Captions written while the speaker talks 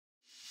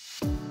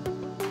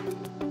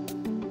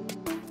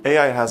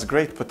AI has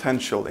great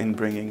potential in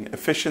bringing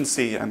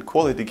efficiency and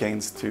quality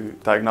gains to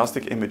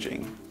diagnostic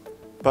imaging,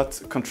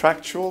 but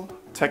contractual,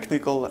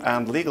 technical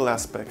and legal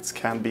aspects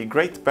can be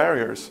great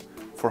barriers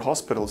for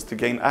hospitals to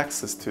gain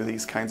access to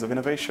these kinds of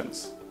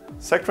innovations.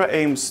 Sectra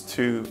aims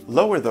to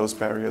lower those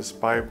barriers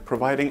by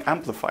providing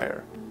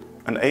Amplifier,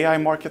 an AI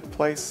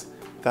marketplace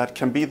that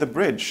can be the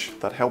bridge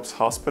that helps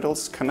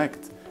hospitals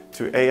connect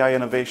to AI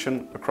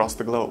innovation across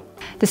the globe.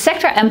 The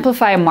Sectra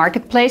Amplifier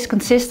Marketplace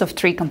consists of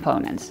 3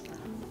 components.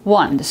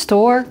 1, the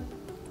store,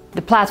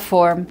 the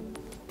platform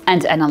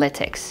and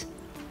analytics.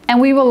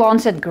 And we will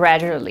launch it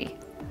gradually.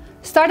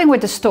 Starting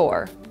with the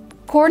store,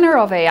 corner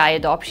of AI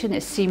adoption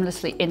is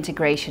seamlessly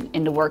integration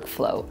in the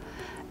workflow.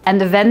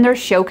 And the vendors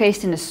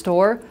showcased in the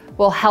store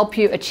will help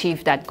you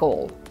achieve that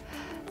goal.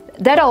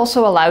 That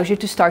also allows you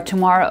to start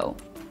tomorrow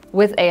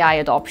with AI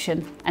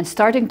adoption and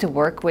starting to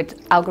work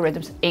with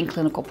algorithms in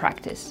clinical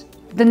practice.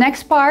 The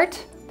next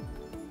part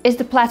is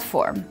the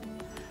platform.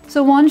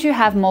 So once you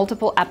have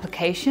multiple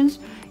applications,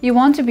 you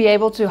want to be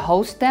able to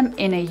host them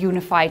in a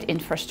unified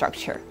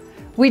infrastructure.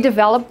 We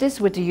developed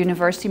this with the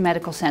University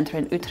Medical Center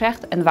in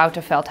Utrecht and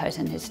Wouter Veldhuis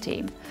and his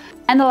team.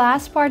 And the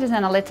last part is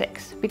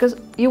analytics, because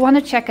you want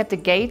to check at the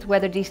gate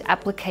whether these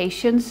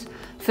applications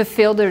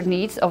fulfill the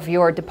needs of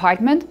your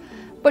department,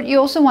 but you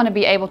also want to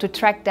be able to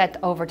track that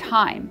over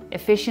time,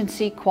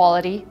 efficiency,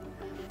 quality.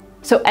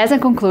 So as a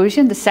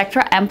conclusion, the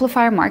Sectra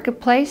Amplifier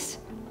Marketplace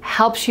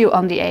helps you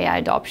on the AI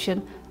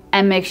adoption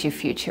and makes you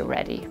future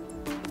ready.